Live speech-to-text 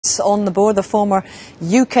points on the board, the former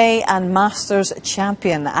UK and Masters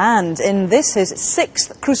champion. And in this, his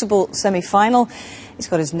 6th Crucible semi-final, he's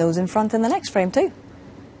got his nose in front in the next frame too.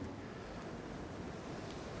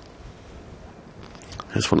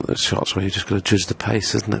 It's one of those shots where you just got to judge the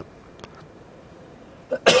pace, isn't it?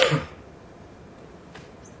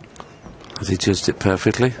 Has he judged it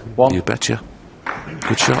perfectly? One. You betcha.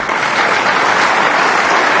 Good shot.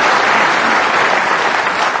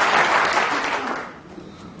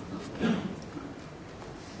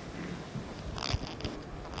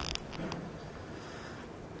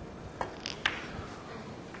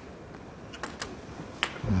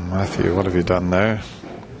 Matthew, what have you done there?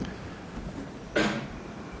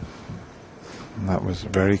 That was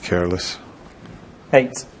very careless.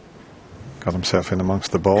 8. Got himself in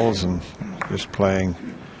amongst the balls and just playing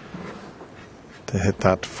to hit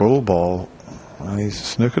that full ball. And he's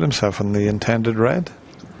snookered himself in the intended red.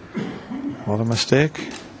 What a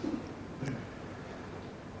mistake.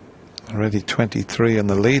 Already 23 in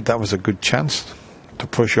the lead. That was a good chance to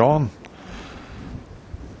push on.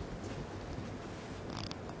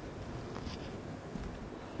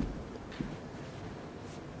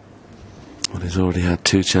 Well, he's already had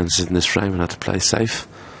 2 chances in this frame and had to play safe.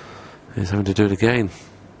 He's having to do it again.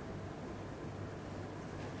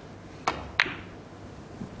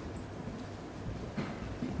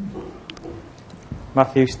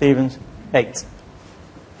 Matthew Stevens, 8.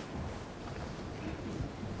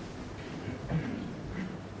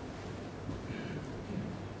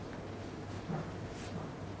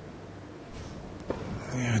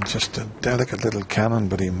 Yeah, just a delicate little cannon,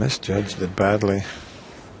 but he misjudged it badly.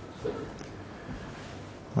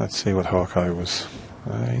 Let's see what Hawkeye was.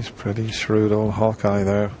 He's pretty shrewd, old Hawkeye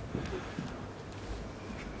there.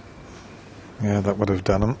 Yeah, that would have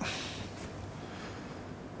done him.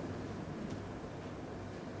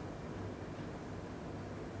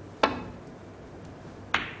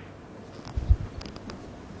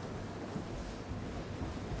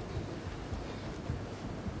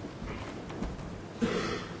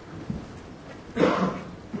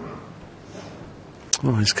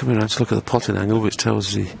 Oh, he's coming around to look at the potting angle, which tells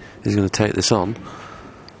us he's going to take this on.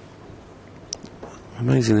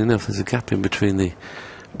 Amazingly enough, there's a gap in between the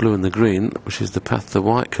blue and the green, which is the path the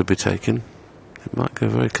white could be taking. It might go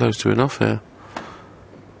very close to enough here.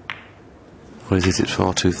 Or is it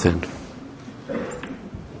far too thin?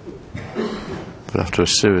 But after a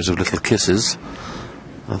series of little kisses,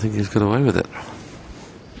 I think he's got away with it.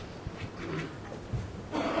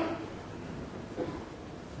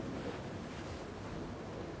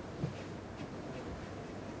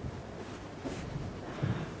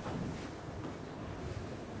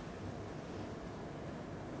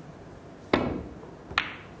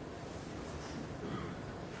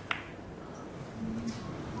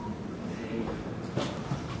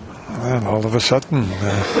 Well, all of a sudden,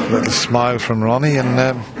 a little smile from Ronnie, and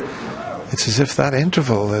it's as if that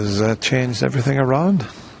interval has changed everything around.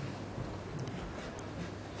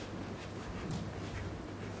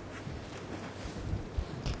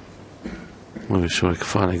 Well, we're sure I could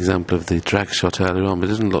find an example of the drag shot earlier on, but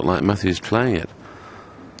it doesn't look like Matthew's playing it.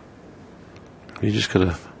 You just got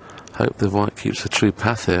to hope the white keeps the true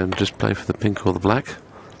path here and just play for the pink or the black.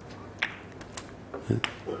 A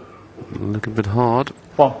little bit hard.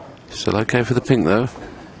 1. Still okay for the pink though.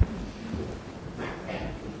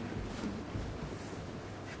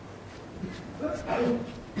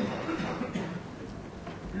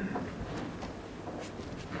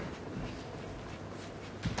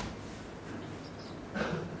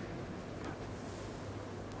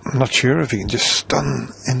 I'm not sure if he can just stun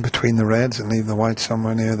in between the reds and leave the white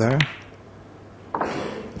somewhere near there.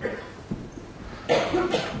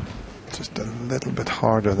 Just a little bit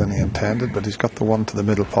harder than he intended, but he's got the one to the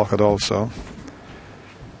middle pocket also.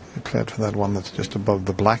 He played for that one that's just above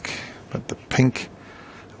the black, but the pink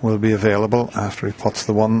will be available after he puts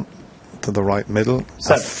the one to the right middle.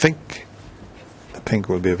 I think the pink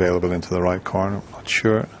will be available into the right corner. I'm not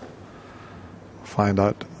sure. We'll find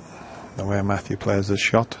out the way Matthew plays this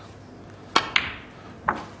shot.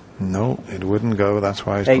 No, it wouldn't go. That's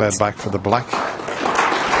why he's 8. played back for the black.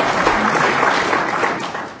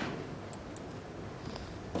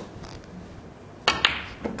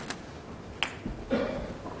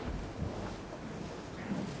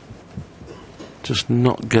 Just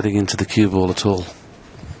not getting into the cue ball at all.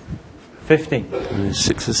 50. And he's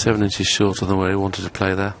 6 or 7 inches shorter than where he wanted to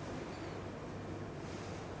play there.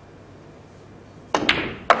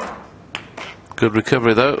 Good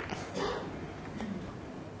recovery though.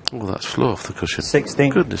 Oh, that's flew off the cushion.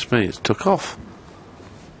 16. Goodness me, it took off.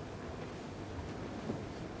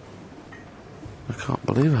 I can't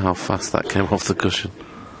believe how fast that came off the cushion.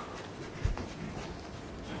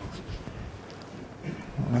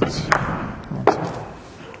 Let's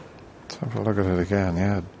have a look at it again,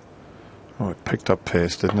 yeah. Oh, it picked up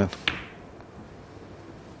pace, didn't it?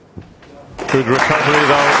 Good recovery,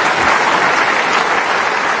 though.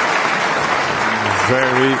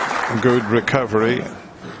 Very good recovery.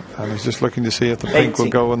 And he's just looking to see if the pink will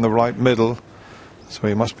go in the right middle. So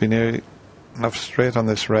he must be near enough straight on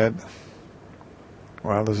this red.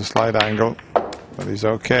 Well, there's a slight angle, but he's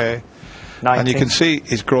okay. 19. And you can see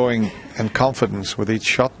he's growing in confidence with each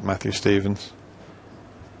shot, Matthew Stevens.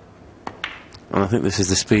 And I think this is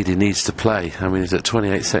the speed he needs to play. I mean, he's at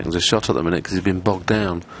 28 seconds a shot at the minute because he's been bogged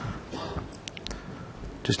down.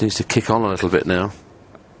 Just needs to kick on a little bit now.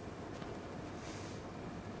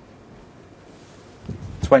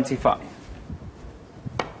 25.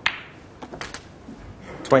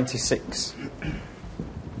 26.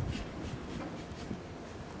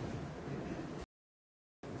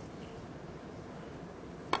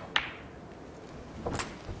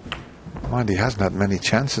 Mind, he hasn't had many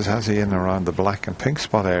chances, has he, in around the black and pink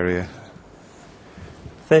spot area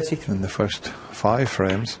 33. in the first 5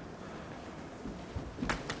 frames.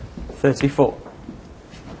 34.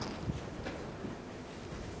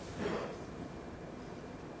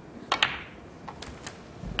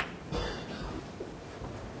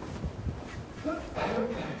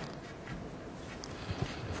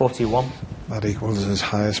 41. That equals his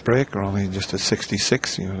highest break, Ronnie, just at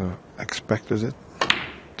 66. You would have expected it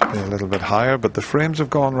to be a little bit higher, but the frames have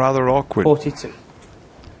gone rather awkward. 42.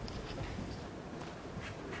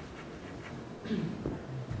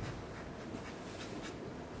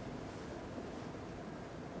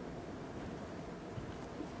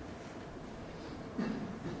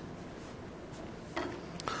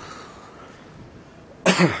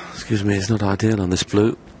 Excuse me, it's not ideal on this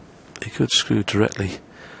blue. He could screw directly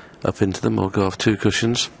up into them or go off 2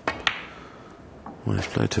 cushions. Well, he's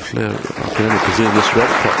played to flare. I can only presume this red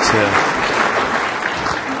pot's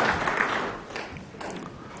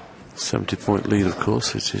here. 70-point lead, of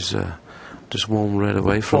course, which is just 1 red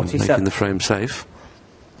away from 47. making the frame safe.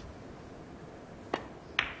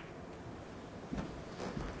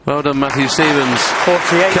 Well done, Matthew Stevens.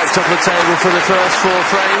 48. Kept up the table for the first 4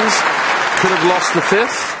 frames. Could have lost the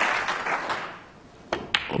 5th.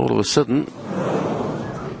 All of a sudden,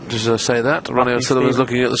 just as I say that, Ronnie O'Sullivan's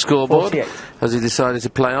looking at the scoreboard. 48. Has he decided to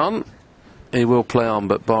play on? He will play on,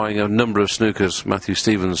 but barring a number of snookers, Matthew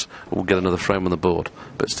Stevens will get another frame on the board,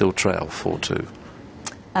 but still trail 4-2.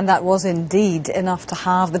 And that was indeed enough to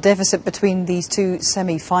halve the deficit between these 2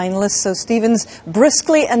 semi-finalists. So Stevens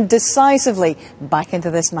briskly and decisively back into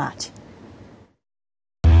this match.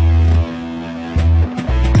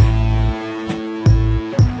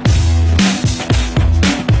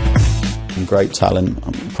 Great talent,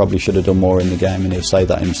 probably should have done more in the game, and he'll say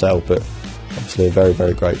that himself, but obviously a very,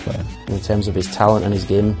 very great player. In terms of his talent and his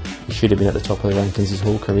game, he should have been at the top of the rankings his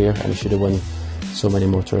whole career, and he should have won so many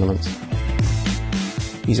more tournaments.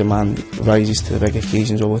 He's a man who rises to the big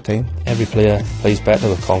occasions all the time. Every player plays better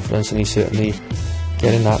with confidence, and he's certainly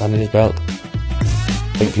getting that under his belt.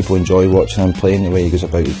 I think people enjoy watching him playing, the way he goes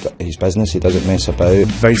about his business. He doesn't mess about.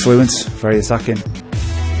 Very fluent, very attacking.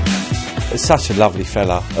 It's such a lovely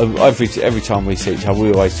fella. Every time we see each other,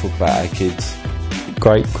 we always talk about our kids.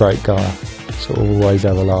 Great guy. So always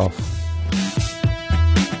have a laugh.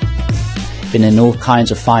 Been in all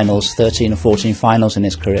kinds of finals, 13 or 14 finals in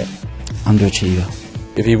his career. Underachiever.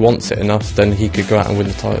 If he wants it enough, then he could go out and win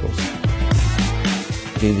the titles.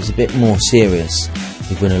 If he was a bit more serious,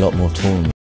 he'd win a lot more tournaments.